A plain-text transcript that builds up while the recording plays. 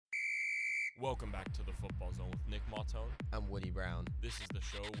Welcome back to the Football Zone with Nick Mautone. I'm Woody Brown. This is the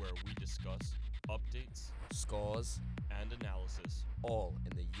show where we discuss updates, Scores, and analysis. all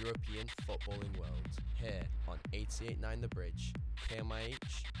in the European footballing world. Here on 88.9 The Bridge,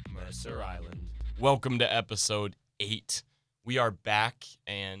 KMIH, Mercer Island. Welcome to episode 8. We are back,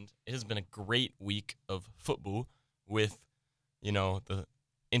 and it has been a great week of football with, the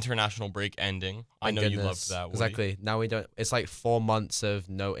international break ending. I know you loved that, Woody. Exactly. Now we don't. It's like 4 months of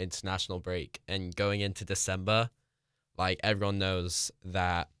no international break, and going into December, like everyone knows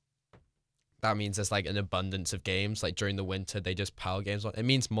that means there's like an abundance of games. Like during the winter, they just pile games on. It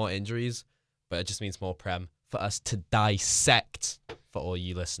means more injuries, but it just means more prem for us to dissect for all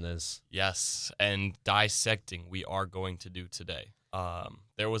you listeners. Yes, and dissecting we are going to do today.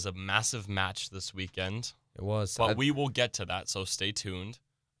 There was a massive match this weekend. It was, but we will get to that, so stay tuned.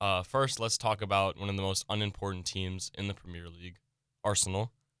 First, let's talk about one of the most unimportant teams in the Premier League,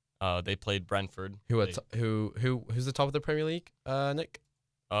 Arsenal. They played Brentford. Who's the top of the Premier League? Nick,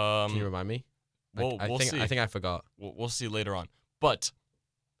 can you remind me? We'll see. I think I forgot. We'll see later on. But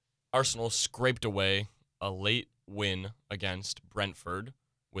Arsenal scraped away a late win against Brentford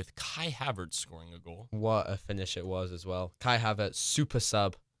with Kai Havertz scoring a goal. What a finish it was as well. Kai Havertz, super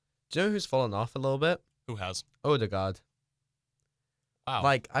sub. Do you know who's fallen off a little bit? Who has? Odegaard. Wow.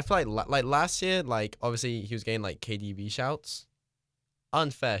 Like, I feel like last year, like, obviously he was getting, like, KDB shouts.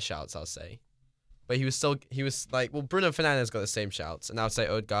 Unfair shouts, I'll say. But he was like, well, Bruno Fernandes got the same shouts. And I would say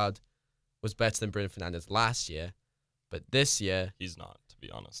Odegaard was better than Bruno Fernandes last year. But this year... He's not, to be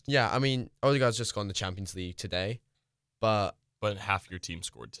honest. Yeah, I mean, Odegaard's just gone to Champions League today. But half your team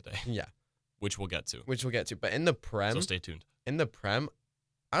scored today. Yeah. Which we'll get to. But in the Prem... So stay tuned. In the Prem,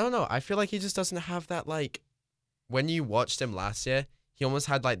 I don't know. I feel like he just doesn't have that, like... When you watched him last year... He almost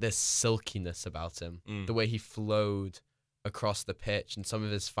had like this silkiness about him, the way he flowed across the pitch and some of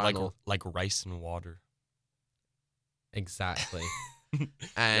his final... Like rice and water. Exactly.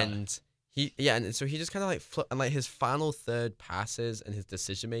 And so he just kind of like... And like his final third passes and his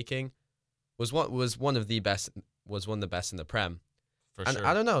decision-making was one of the best in the Prem. For and sure.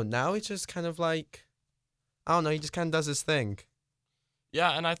 I don't know, now he's just kind of like... I don't know, he just kind of does his thing.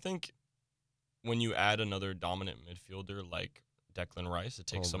 Yeah, and I think when you add another dominant midfielder like Declan Rice, it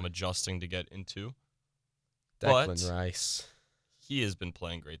takes some adjusting to get into. Declan Rice. He has been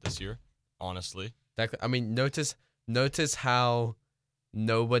playing great this year, honestly. I mean, notice how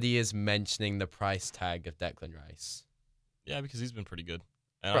nobody is mentioning the price tag of Declan Rice. Yeah, because he's been pretty good.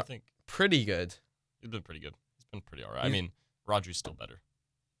 And I think pretty good. He's been pretty good. He's been pretty all right. I mean, Rodri's still better.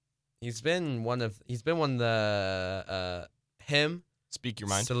 He's been one of the him. Speak your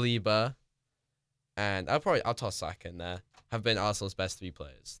mind. Saliba, and I'll toss Saka in there. Have been Arsenal's best 3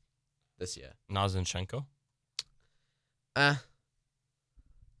 players this year. Nazinchenko?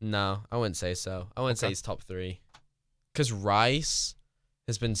 No, I wouldn't say so. I wouldn't say he's top 3. Because Rice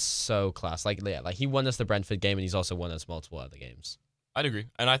has been so class. Like he won us the Brentford game, and he's also won us multiple other games. I'd agree,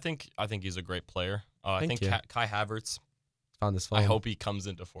 and I think he's a great player. I think Kai Havertz. Found this form. I hope he comes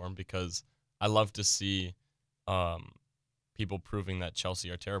into form because I love to see people proving that Chelsea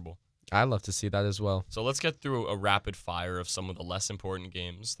are terrible. I love to see that as well. So let's get through a rapid fire of some of the less important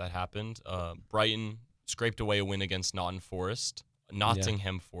games that happened. Brighton scraped away a win against Nottingham Forest.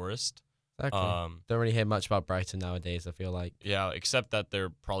 Exactly. Don't really hear much about Brighton nowadays, I feel like. Yeah, except that they're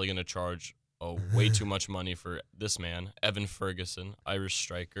probably going to charge way too much money for this man, Evan Ferguson, Irish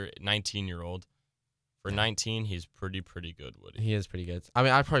striker, 19-year-old. For 19, he's pretty good, Woody. He is pretty good. I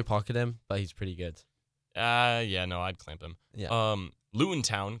mean, I'd probably pocket him, but he's pretty good. I'd clamp him. Yeah. Luton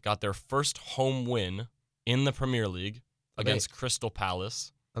Town got their first home win in the Premier League against Crystal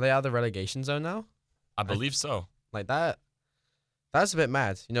Palace. Are they out of the relegation zone now? I believe so. Like that. That's a bit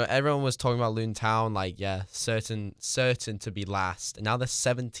mad. You know, everyone was talking about Luton Town, like, yeah, certain to be last. And now they're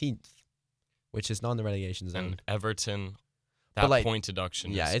 17th, which is not in the relegation zone. And Everton, that point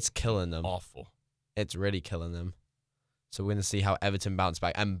deduction it's killing them. Awful. It's really killing them. So we're going to see how Everton bounce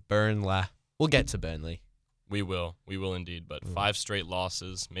back. And Burnley. We'll get to Burnley. We will indeed. But 5 straight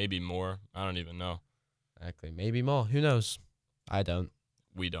losses, maybe more. I don't even know. Exactly. Maybe more. Who knows? I don't.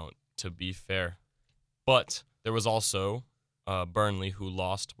 We don't, to be fair. But there was also Burnley who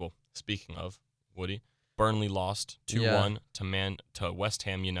lost. Well, speaking of, Woody, Burnley lost 2-1 to West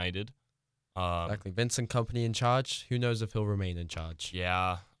Ham United. Exactly. Vincent Kompany in charge. Who knows if he'll remain in charge?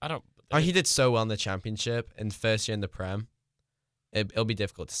 Yeah. I don't. He did so well in the Championship and first year in the Prem. It'll be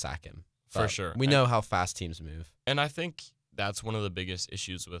difficult to sack him. For sure. We know how fast teams move. And I think that's one of the biggest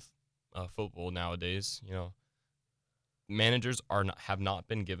issues with football nowadays. You know, managers have not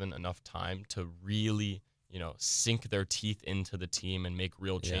been given enough time to really, sink their teeth into the team and make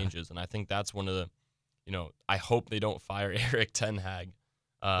real Yeah. changes. And I think that's one of the, I hope they don't fire Erik ten Hag.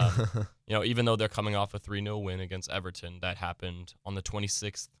 Even though they're coming off a 3-0 win against Everton that happened on the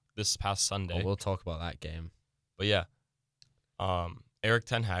 26th this past Sunday. We'll talk about that game. But yeah, Erik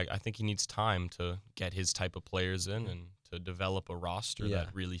ten Hag, I think he needs time to get his type of players in and to develop a roster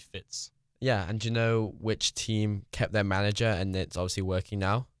that really fits. Yeah, and do you know which team kept their manager and it's obviously working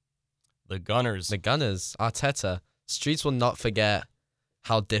now? The Gunners. The Gunners, Arteta. Streets will not forget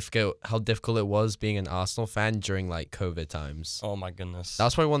how difficult it was being an Arsenal fan during like COVID times. Oh my goodness. That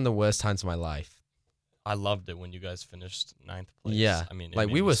was probably one of the worst times of my life. I loved it when you guys finished 9th place. Yeah. I mean, like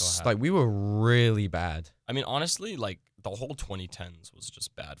we were really bad. I mean, honestly, like the whole 2010s was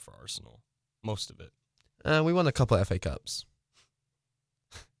just bad for Arsenal. Most of it. We won a couple of FA Cups.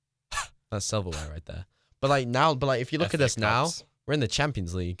 That's silverware right there. But like now, if you look at us now, we're in the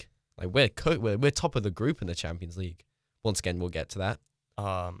Champions League. Like we're top of the group in the Champions League. Once again, we'll get to that.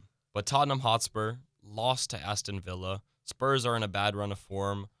 But Tottenham Hotspur lost to Aston Villa. Spurs are in a bad run of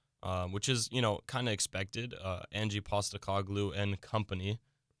form, which is, kind of expected. Ange Postecoglou and company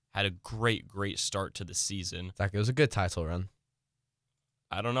had a great start to the season. Exactly. It was a good title run.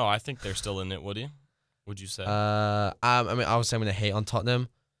 I don't know. I think they're still in it, Woody. Would you say? I mean, I was saying I'm going to hate on Tottenham.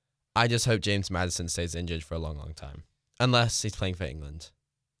 I just hope James Maddison stays injured for a long, long time. Unless he's playing for England.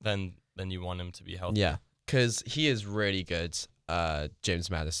 Then you want him to be healthy. Yeah, because he is really good, James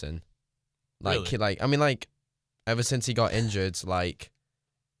Maddison. Like, really? Ever since he got injured,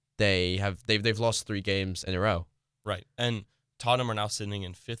 they've lost 3 games in a row. Right, and Tottenham are now sitting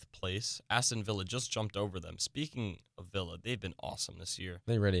in 5th place. Aston Villa just jumped over them. Speaking of Villa, they've been awesome this year.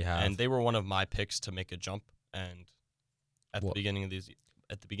 They really have. And they were one of my picks to make a jump. And at the beginning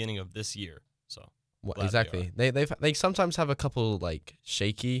of this year, so exactly. They sometimes have a couple like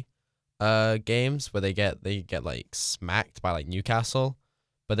shaky games where they get like smacked by like Newcastle,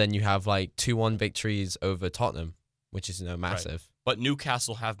 but then you have like 2-1 victories over Tottenham, which is massive. Right. But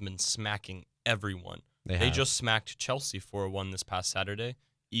Newcastle have been smacking everyone. They just smacked Chelsea 4-1 this past Saturday.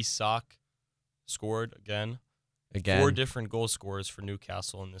 Isak scored again. 4 different goal scorers for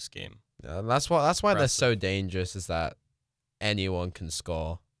Newcastle in this game. That's why they're so dangerous, is that anyone can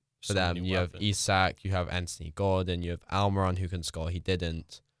score. For them, you have Isak, you have Anthony Gordon, you have Almiron who can score. He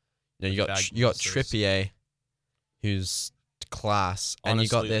didn't. You got Trippier, who's class, Honestly, and you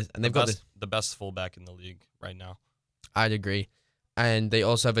got this, and they've got the best fullback in the league right now. I'd agree, and they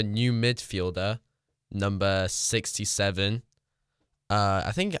also have a new midfielder, number 67.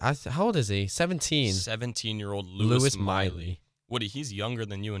 I think how old is he? 17. 17-year-old Lewis Miley. Woody, he's younger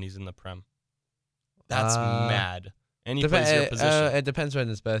than you, and he's in the Prem. That's mad. And he plays your position. It depends when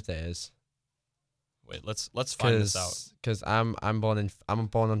his birthday is. Wait, let's find this out. Because I'm born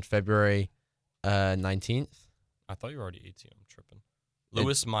on February 19th. I thought you were already 18. I'm tripping.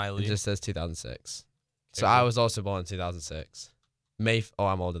 Lewis Miley. It just says 2006. So I was also born in 2006.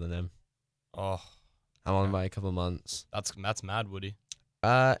 I'm older than him. Oh, I'm on by a couple of months. That's mad, Woody.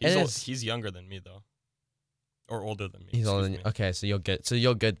 He's younger than me though, or older than me. He's older than you. Okay, so you're good. So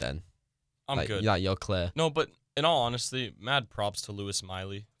you're good then. I'm good. Yeah, you're clear. No, but in all honesty, mad props to Lewis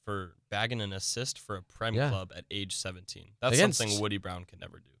Miley for bagging an assist for a Prem club at age 17. That's something Woody Brown can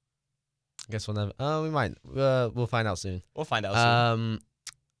never do. I guess we'll never. We might. We'll find out soon. We'll find out soon.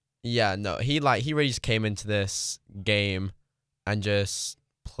 Yeah. No. He really just came into this game and just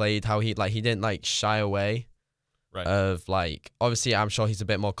played how he didn't shy away. Right. Of obviously I'm sure he's a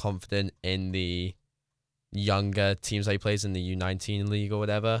bit more confident in the younger teams that he plays in the U19 league or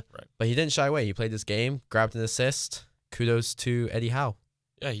whatever. Right. But he didn't shy away. He played his game, grabbed an assist. Kudos to Eddie Howe.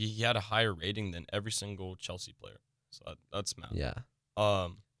 Yeah, he had a higher rating than every single Chelsea player. So that's mad. Yeah.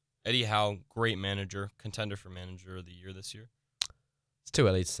 Eddie Howe, great manager, contender for manager of the year this year. It's too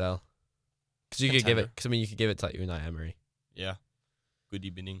early to tell. Because you could give it. Because you could give it to Unai Emery. Yeah. Good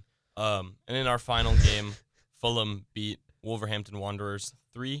evening. And in our final game, Fulham beat Wolverhampton Wanderers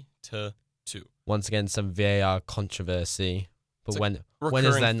 3-2. Once again, some VAR controversy. But when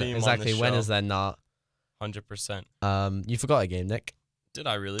is there exactly? When is there not? 100%. You forgot a game, Nick. Did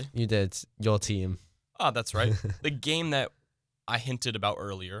I really? You did. Your team. Oh, that's right. The game that I hinted about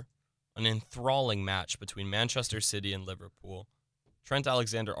earlier, an enthralling match between Manchester City and Liverpool. Trent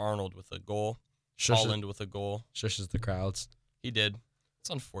Alexander-Arnold with a goal. Haaland with a goal. Shushes the crowds. He did. It's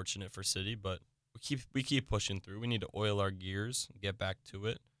unfortunate for City, but we keep pushing through. We need to oil our gears and get back to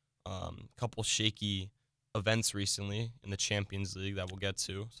it. Couple shaky events recently in the Champions League that we'll get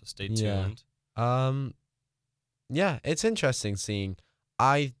to, so stay tuned. Yeah, it's interesting seeing.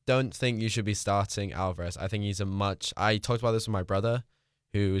 I don't think you should be starting Alvarez. I think he's I talked about this with my brother,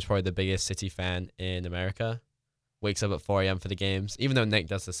 who is probably the biggest City fan in America, wakes up at 4 a.m. for the games. Even though Nick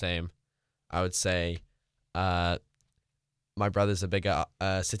does the same, I would say my brother's a bigger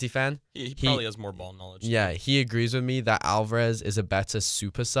City fan. He probably has more ball knowledge. Yeah, he agrees with me that Alvarez is a better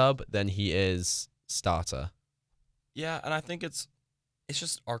super sub than he is starter. Yeah, and I think it's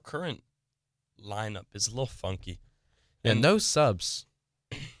just our current lineup is a little funky. Yeah, no subs.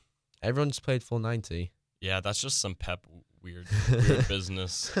 Everyone just played full 90. Yeah, that's just some Pep weird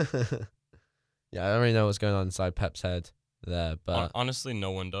business. Yeah, I don't really know what's going on inside Pep's head there, but honestly,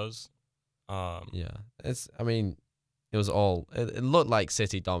 no one does. Yeah, it was all. It looked like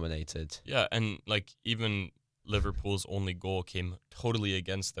City dominated. Yeah, and like even Liverpool's only goal came totally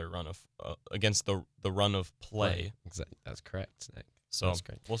against their run of against the run of play. Right. Exactly, that's correct, Nick. So that's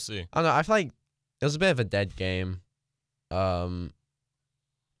great. We'll see. I don't know. I feel like it was a bit of a dead game.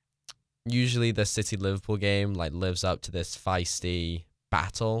 Usually the City Liverpool game like lives up to this feisty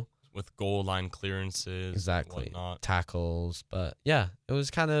battle with goal line clearances, exactly, and whatnot. Tackles, but yeah, it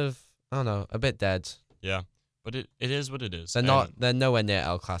was kind of a bit dead. Yeah, but it is what it is. They're nowhere near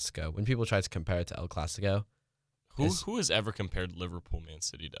El Clasico. When people try to compare it to El Clasico, who has ever compared Liverpool Man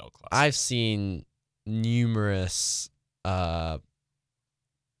City to El Clasico? I've seen numerous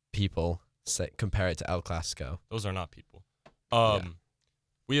people compare it to El Clasico. Those are not people.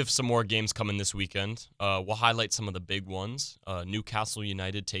 We have some more games coming this weekend. We'll highlight some of the big ones. Newcastle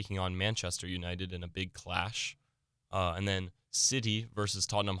United taking on Manchester United in a big clash. And then City versus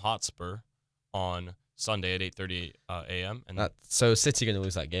Tottenham Hotspur on Sunday at 8:30 a.m. And so City going to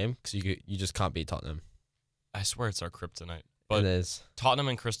lose that game because you just can't beat Tottenham. I swear it's our kryptonite. But it is. Tottenham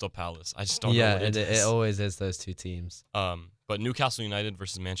and Crystal Palace. I just don't know what it is. It always is those two teams. But Newcastle United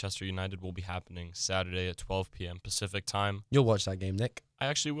versus Manchester United will be happening Saturday at 12 p.m. Pacific time. You'll watch that game, Nick. I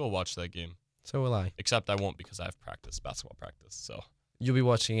actually will watch that game. So will I. Except I won't because I have basketball practice. So you'll be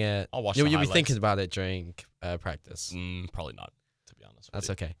watching it. I'll watch. You'll be thinking about it during practice. Probably not, to be honest. That's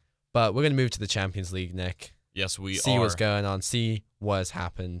okay. But we're gonna move to the Champions League, Nick. Yes, we see what's going on. See what has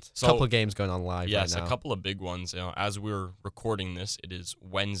happened. So, couple of games going on live right now. Yes, a couple of big ones. As we're recording this, it is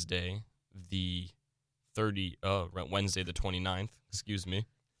Wednesday, Wednesday the 29th. Excuse me.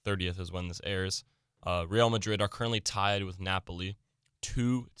 30th is when this airs. Real Madrid are currently tied with Napoli,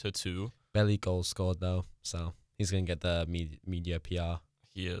 2-2. Barely goals scored though, so he's gonna get the media PR.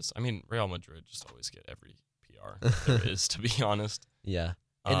 He is. I mean, Real Madrid just always get every PR there is, to be honest. Yeah,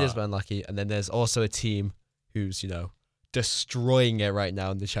 it is unlucky. And then there's also a team who's destroying it right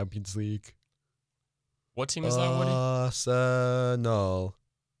now in the Champions League. What team is that, Woody? Arsenal.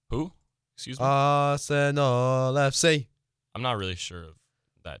 Who? Excuse me? Arsenal FC. I'm not really sure of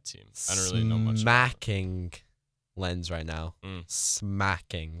that team. I don't really know much. Smacking Lens right now.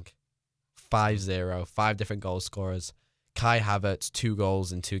 Smacking. 5-0. 5 different goal scorers. Kai Havertz, 2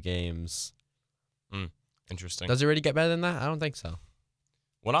 goals in 2 games. Interesting. Does it really get better than that? I don't think so.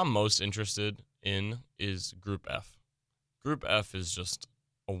 What I'm most interested in is Group F. Group F is just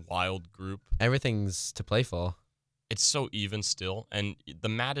a wild group. Everything's to play for. It's so even still. And the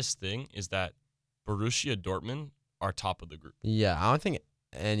maddest thing is that Borussia Dortmund are top of the group. Yeah, I don't think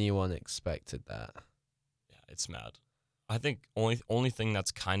anyone expected that. Yeah, it's mad. I think only thing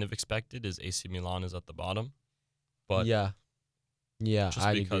that's kind of expected is AC Milan is at the bottom. But yeah,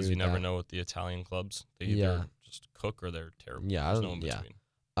 just because you never know with the Italian clubs. They either just cook or they're terrible. Yeah, there's no in between.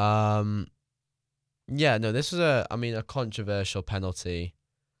 Yeah, no, this was a controversial penalty.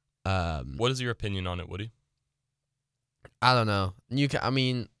 What is your opinion on it, Woody? I don't know.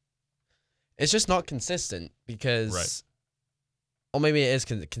 It's just not consistent because, right. Or maybe it is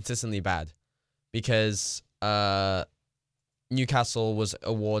consistently bad because Newcastle was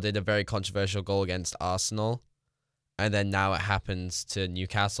awarded a very controversial goal against Arsenal, and then now it happens to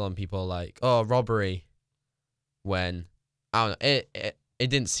Newcastle, and people are like, "Oh, robbery." When I don't know, it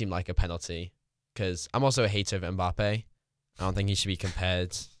didn't seem like a penalty because I'm also a hater of Mbappe. I don't think he should be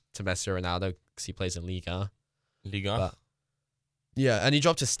compared to Messi or Ronaldo because he plays in Liga. But, yeah, and he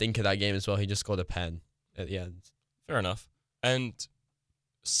dropped a stinker that game as well. He just scored a pen at the end. Fair enough. And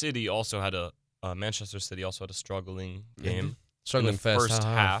City also had Manchester City also had a struggling game. Struggling in the first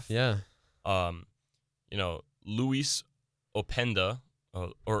half. Yeah. Luis Openda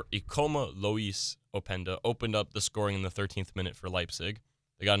or Ikoma Luis Openda opened up the scoring in the 13th minute for Leipzig.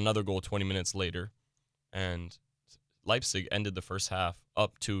 They got another goal 20 minutes later, and Leipzig ended the first half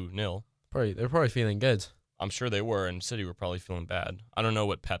up 2-0. They're probably feeling good. I'm sure they were, and City were probably feeling bad. I don't know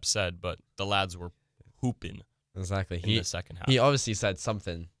what Pep said, but the lads were hooping. Exactly. In the second half. He obviously said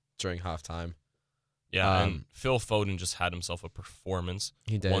something during halftime. Yeah, and Phil Foden just had himself a performance.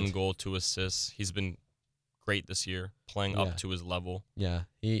 He did. 1 goal, 2 assists. He's been great this year, playing up to his level. Yeah,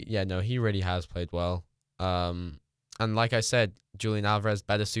 he really has played well. And like I said, Julian Alvarez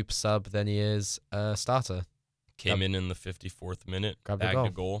better super sub than he is a starter. Came in the 54th minute, bagged a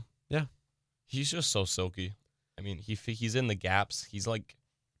goal. Yeah, he's just so silky. I mean, he's in the gaps. He's like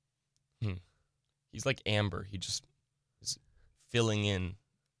Amber. He just is filling in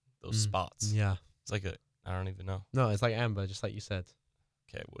those spots. Yeah, it's like I don't even know. No, it's like Amber, just like you said.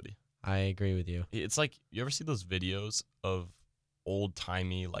 Okay, Woody. I agree with you. It's like, you ever see those videos of old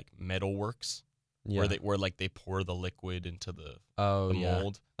timey like metalworks? Yeah. Where they pour the liquid into the Yeah.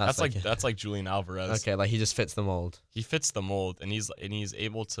 mold. That's like Julian Alvarez. Okay, like he just fits the mold. He fits the mold, and he's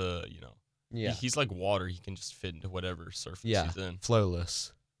able to, Yeah. He's like water. He can just fit into whatever surface he's in.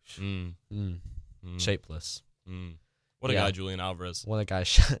 Flowless. Shapeless. What a guy, Julian Alvarez. What a guy.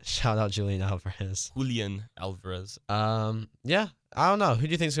 Shout out Julian Alvarez. Julian Alvarez. Yeah. I don't know. Who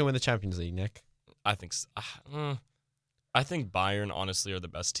do you think's gonna win the Champions League, Nick? I think Bayern honestly are the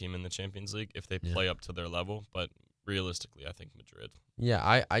best team in the Champions League if they play up to their level, but realistically, I think Madrid.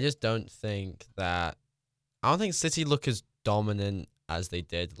 Yeah, I just don't think City look as dominant as they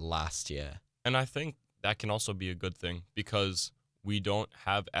did last year. And I think that can also be a good thing because we don't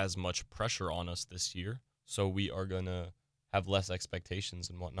have as much pressure on us this year, so we are going to have less expectations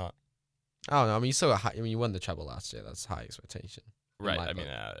and whatnot. I don't know. I mean, you won the treble last year. That's high expectation. Right. I mean,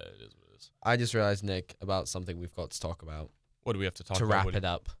 it is what it is. I just realized, Nick, about something we've got to talk about. What do we have to talk about? To wrap it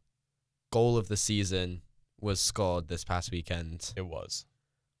up, goal of the season was scored this past weekend. It was.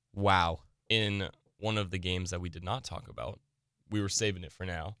 Wow. In one of the games that we did not talk about. We were saving it for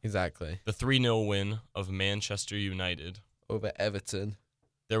now. Exactly. The 3-0 win of Manchester United. Over Everton.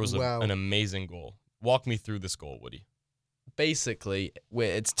 There was an amazing goal. Walk me through this goal, Woody. Basically,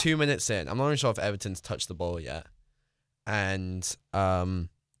 it's 2 minutes in. I'm not even sure if Everton's touched the ball yet. And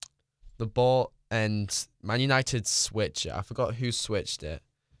the ball and Man United switch it. I forgot who switched it.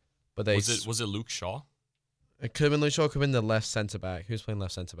 But they was it Luke Shaw? It could have been Luke Shaw, could have been the left centre back. Who's playing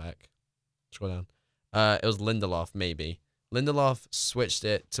left centre back? Scroll down. It was Lindelof, maybe. Lindelof switched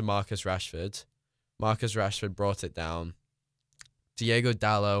it to Marcus Rashford. Marcus Rashford brought it down. Diego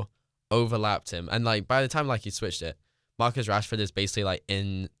Dallo overlapped him. And by the time he switched it, Marcus Rashford is basically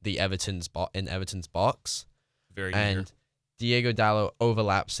in Everton's box. Very and near. Diego Dallo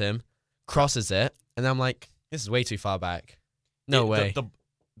overlaps him, crosses it, and I'm like, this is way too far back. No way.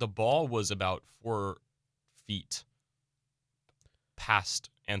 The ball was about 4 feet past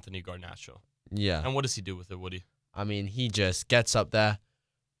Anthony Garnacho. Yeah. And what does he do with it, Woody? I mean, he just gets up there,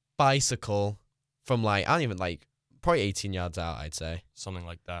 bicycle from probably 18 yards out, I'd say. Something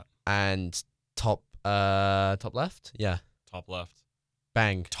like that. And top left? Yeah. Top left.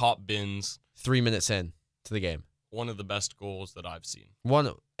 Bang. Top bins. 3 minutes in to the game. One of the best goals that I've seen.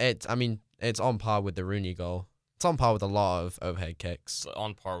 It's on par with the Rooney goal. It's on par with a lot of overhead kicks. It's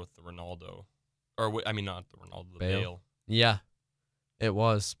on par with the Ronaldo. Not the Ronaldo, the Bale. Yeah, it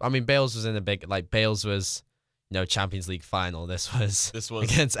was. I mean, Bale's was in a big, Bale's was, Champions League final. This was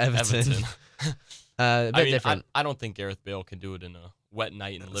against Everton. A bit different. I don't think Gareth Bale can do it in a wet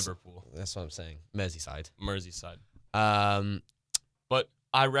night in Liverpool. That's what I'm saying. Merseyside. But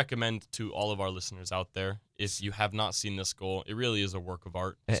I recommend to all of our listeners out there, if you have not seen this goal, it really is a work of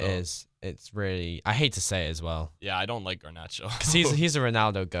art. It is. It's really, I hate to say it as well. Yeah, I don't like Garnacho. Because he's a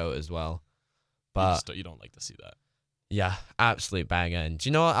Ronaldo GOAT as well. But you don't like to see that. Yeah, absolute banger. And do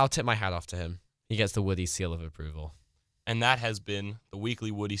you know what? I'll tip my hat off to him. He gets the Woody seal of approval. And that has been the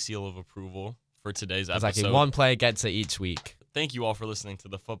weekly Woody seal of approval for today's episode. Exactly. One player gets it each week. Thank you all for listening to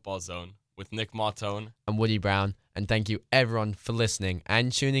the Football Zone with Nick Mautone and Woody Brown. And thank you everyone for listening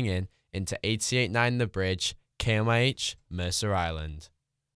and tuning in into 88.9 The Bridge, KMIH, Mercer Island.